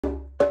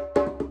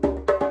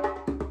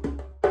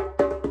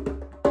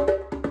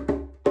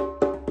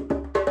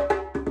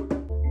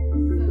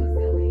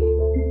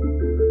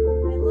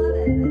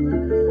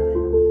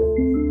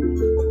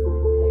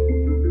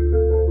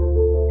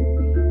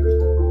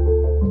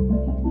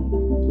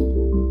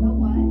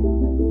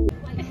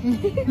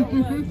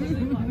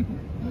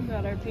We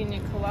got our pina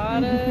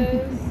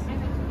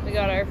coladas. We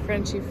got our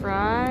Frenchy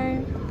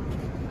fry.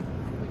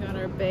 We got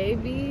our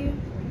baby.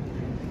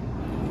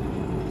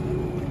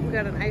 We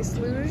got an ice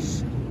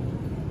luge.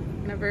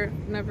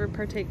 Never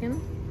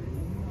partaken.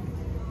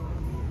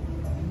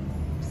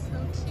 So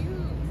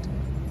cute.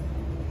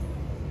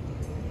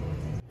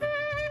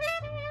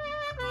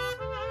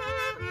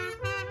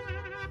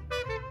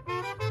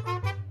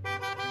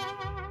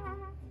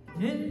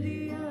 El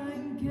día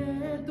en que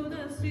tú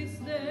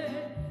naciste,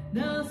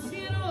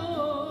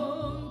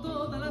 nacieron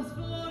todas las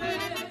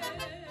flores.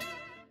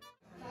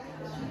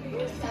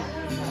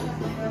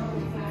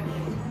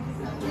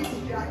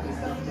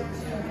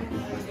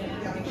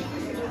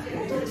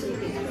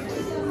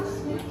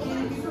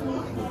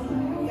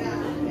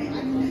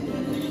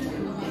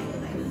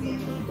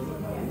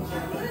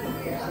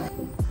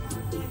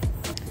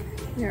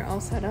 We're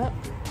all set up.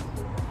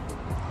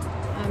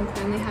 I'm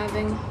finally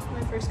having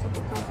my first cup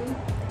of coffee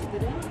of the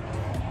day.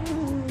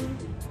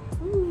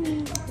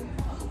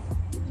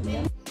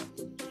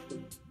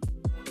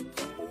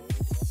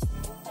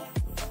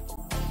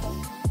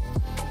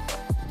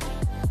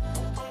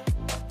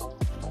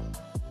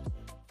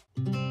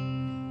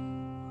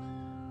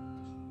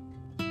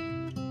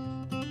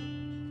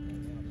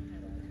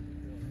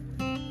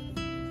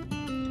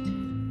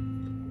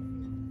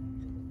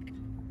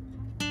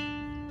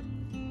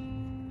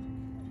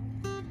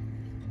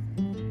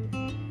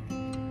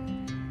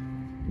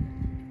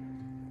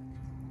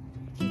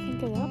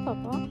 Kaya,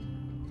 Papa?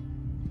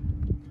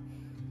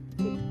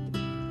 Look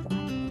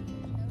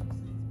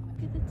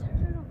at the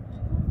turtle.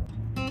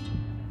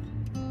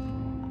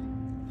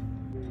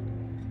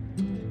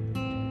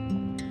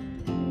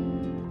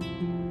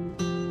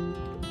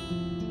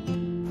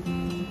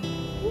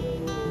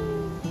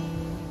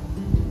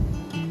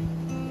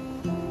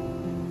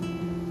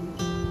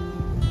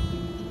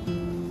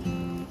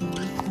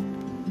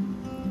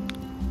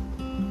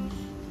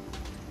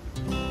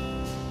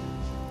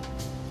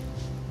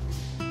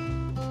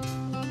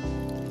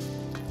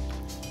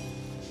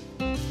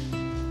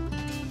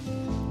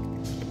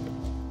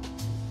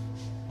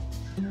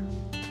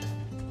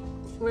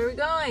 Where are we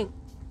going?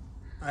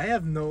 I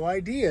have no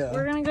idea.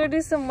 We're gonna go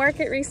do some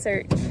market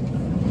research.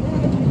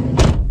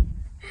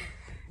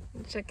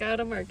 Check out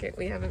a market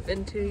we haven't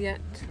been to yet.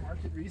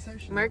 Market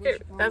research?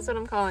 Market, that's what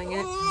I'm calling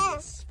it.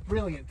 It's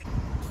brilliant.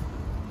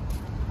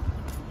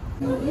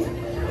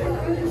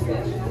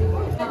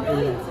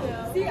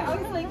 See, I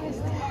was like,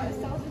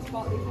 Sal's just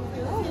bought these.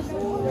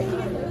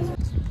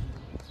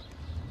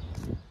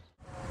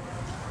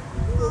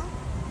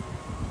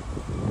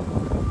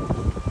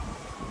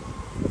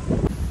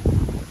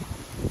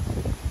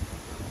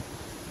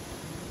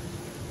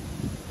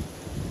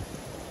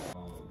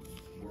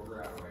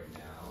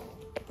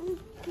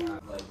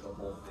 Like the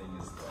whole thing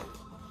is like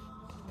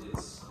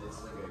it's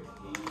like a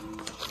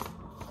cage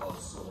of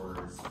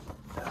swords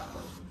that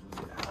like you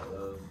can get out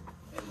of,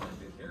 and like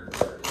the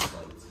character is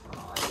like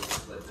tied,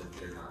 but that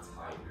they're not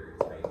tied very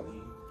tightly.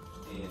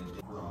 And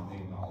from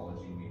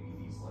acknowledging maybe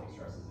these like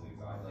stresses and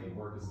anxiety, like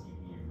work is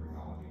keeping you from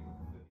acknowledging.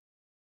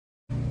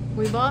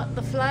 We bought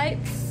the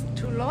flights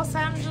to Los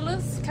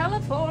Angeles,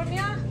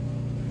 California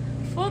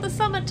for the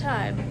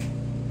summertime.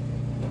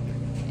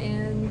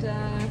 And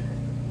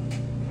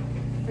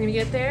we're gonna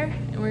get there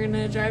and we're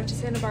gonna drive to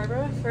Santa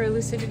Barbara for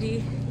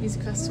Lucidity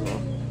Music Festival.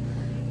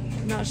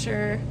 I'm not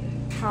sure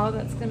how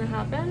that's gonna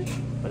happen,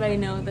 but I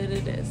know that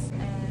it is.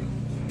 And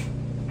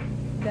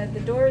that the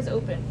door is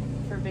open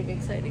for big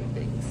exciting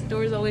things. The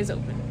door is always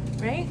open,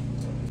 right?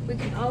 We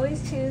can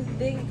always choose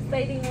big,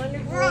 exciting,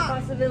 wonderful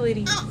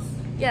possibilities.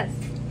 Yes.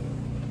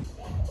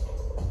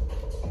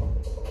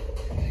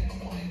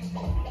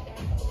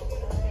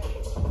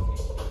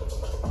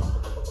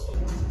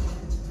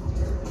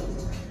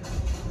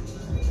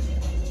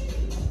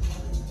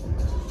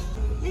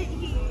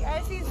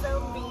 I see so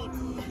beat.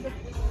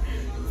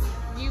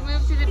 You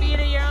move to the beat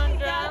of your own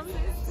drum?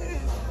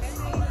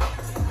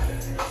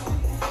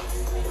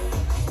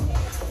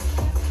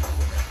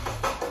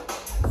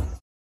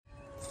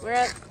 We're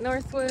at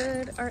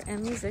Northwood Art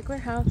and Music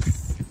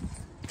Warehouse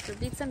for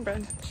Beats and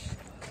Brunch.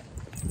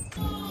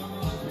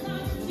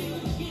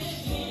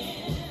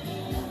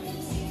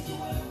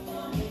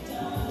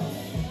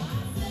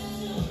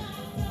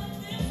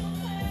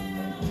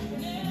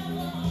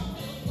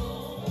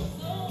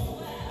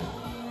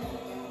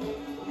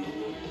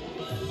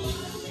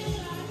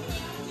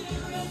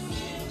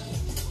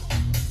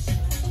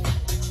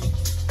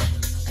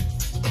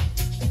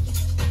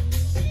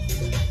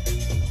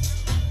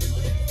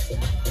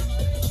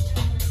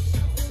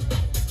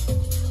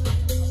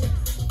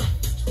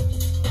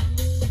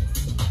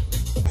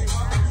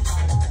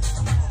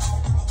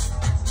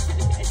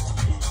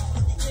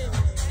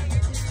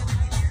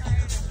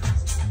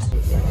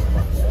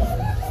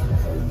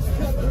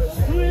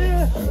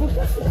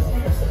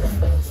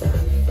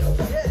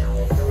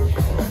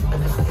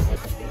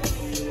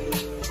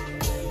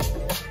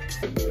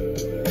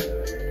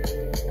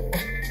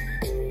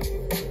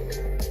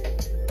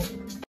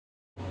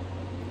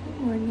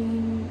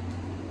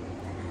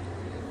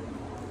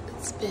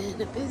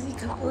 been a busy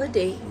couple of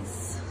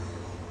days.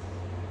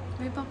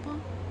 Right, Papa?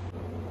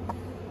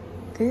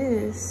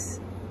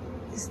 This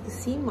is the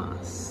sea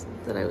moss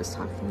that I was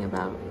talking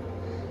about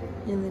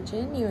in the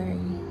January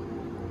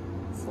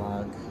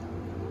vlog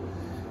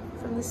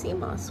from the sea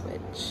moss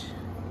witch.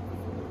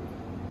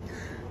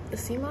 The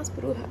sea moss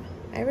bruja,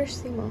 Irish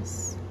sea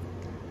moss.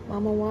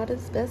 Mama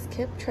Wada's best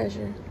kept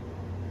treasure.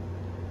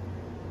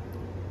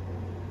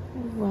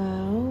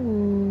 Wow.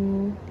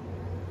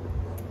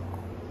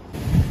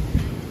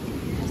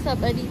 What's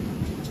up, buddy?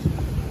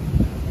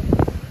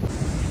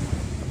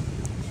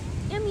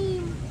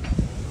 Yummy.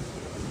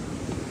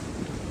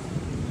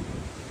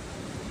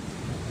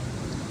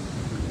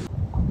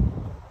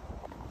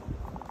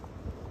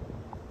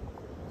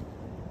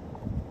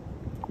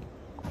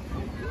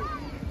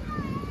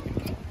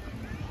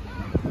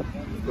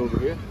 Over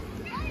here.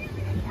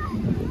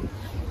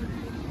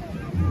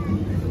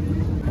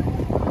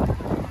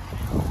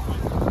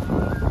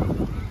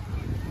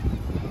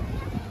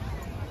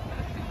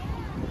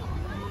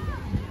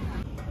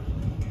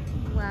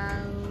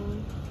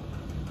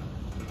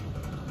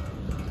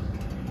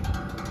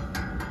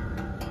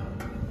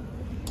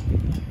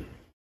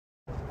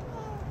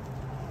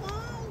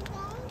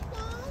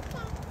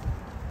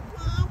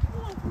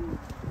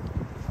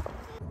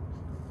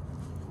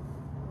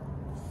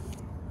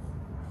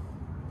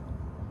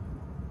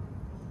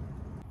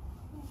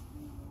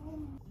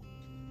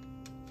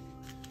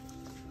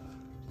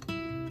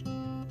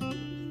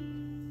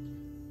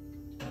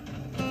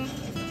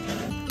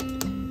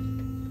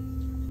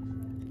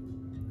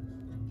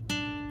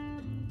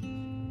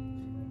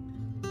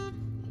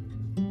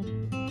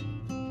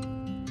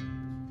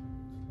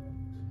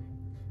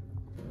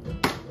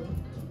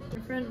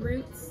 Friend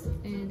Roots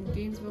in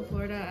Gainesville,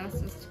 Florida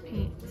asked us to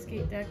paint the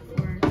skate deck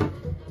for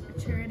a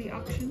charity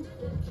auction.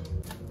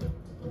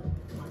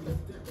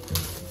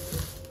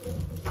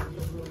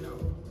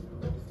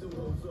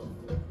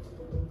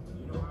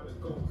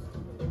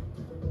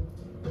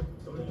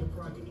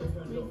 What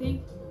do you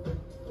think?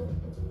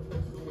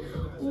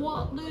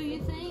 What do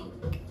you think?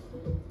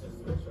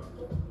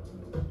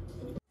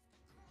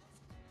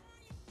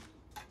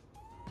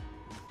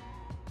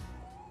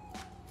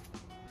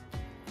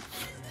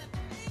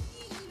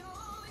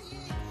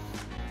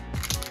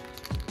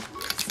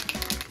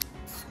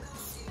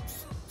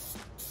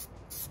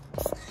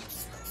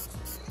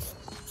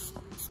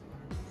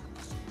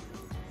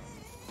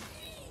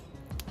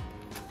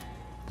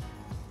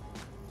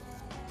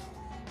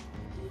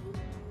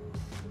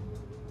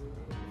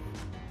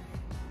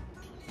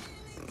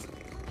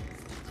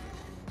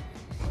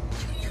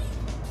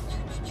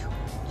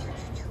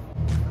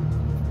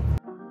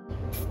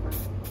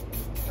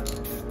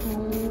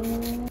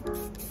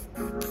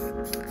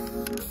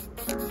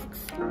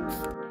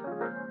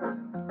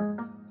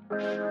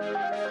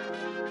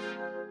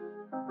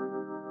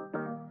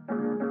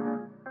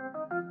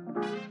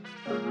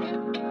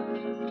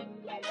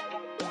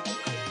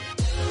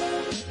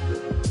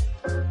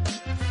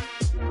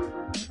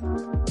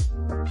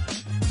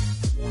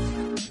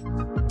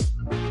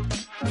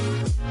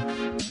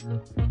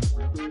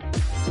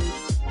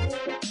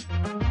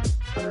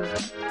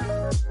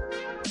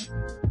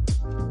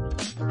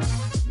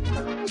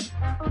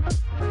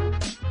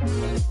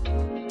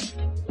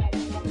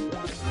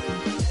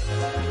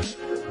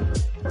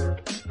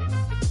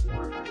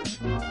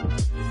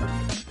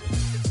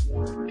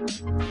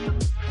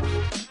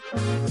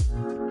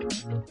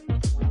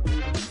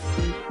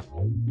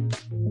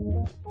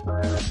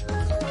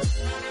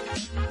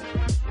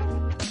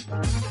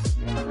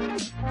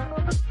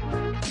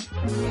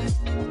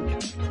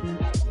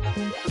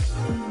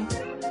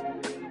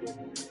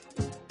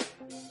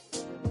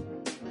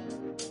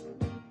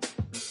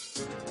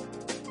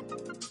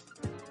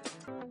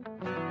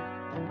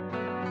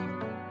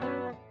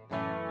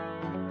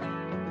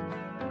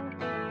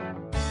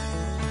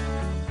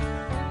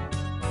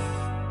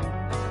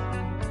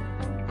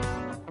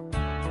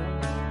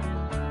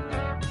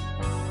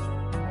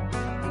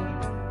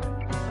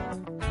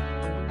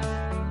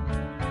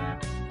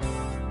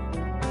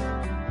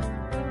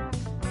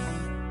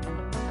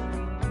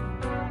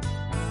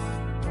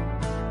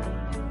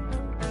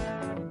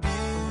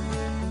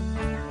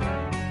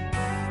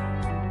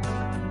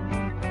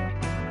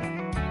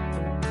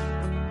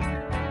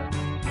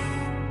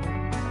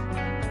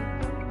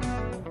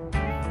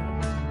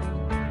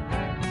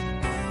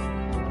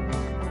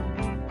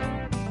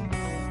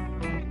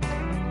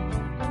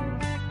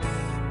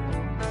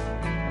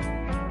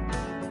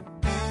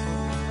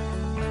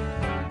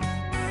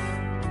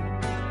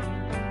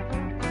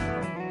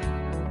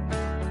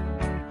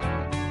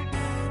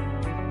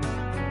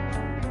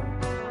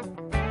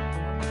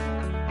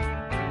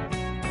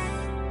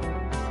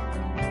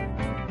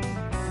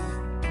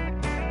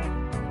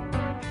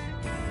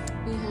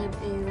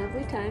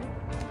 Time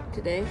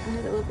today. I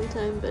had a lovely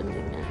time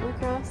bending that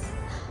lacrosse.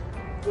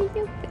 Look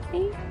at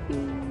baby.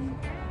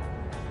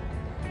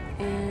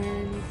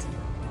 And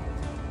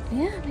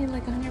yeah, I made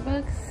like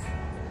 $100.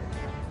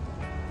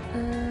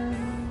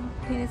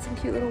 Painted some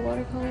cute little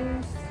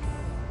watercolors.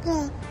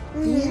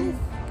 Yes.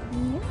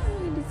 Yeah,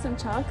 we did some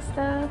chalk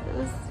stuff. It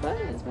was fun.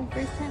 It was my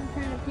first time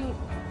trying to paint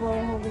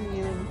while holding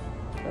you and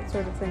that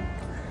sort of thing.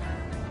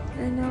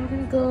 And now we're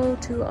gonna go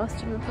to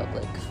Austin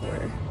Republic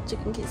for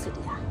chicken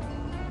quesadilla.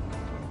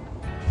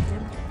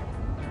 Yeah.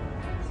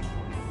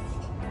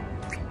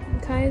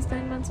 And Kai is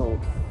 9 months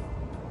old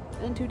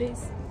and 2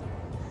 days.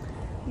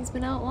 He's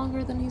been out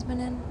longer than he's been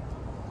in.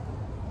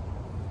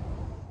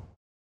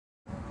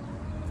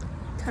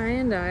 Kai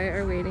and I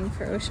are waiting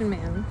for Ocean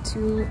Man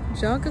to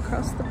jog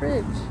across the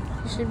bridge.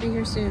 He should be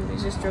here soon. We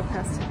just drove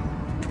past him.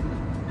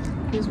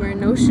 He was wearing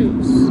no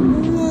shoes.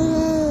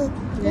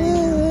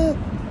 Yeah,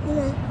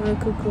 oh,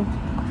 cuckoo.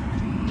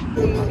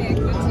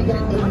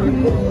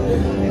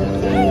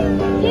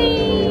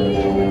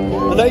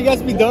 I thought you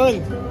guys be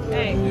done.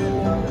 Hey.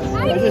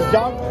 I just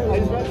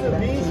went to the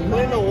beach,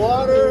 went in the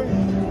water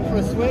for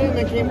a swim,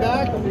 and came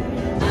back.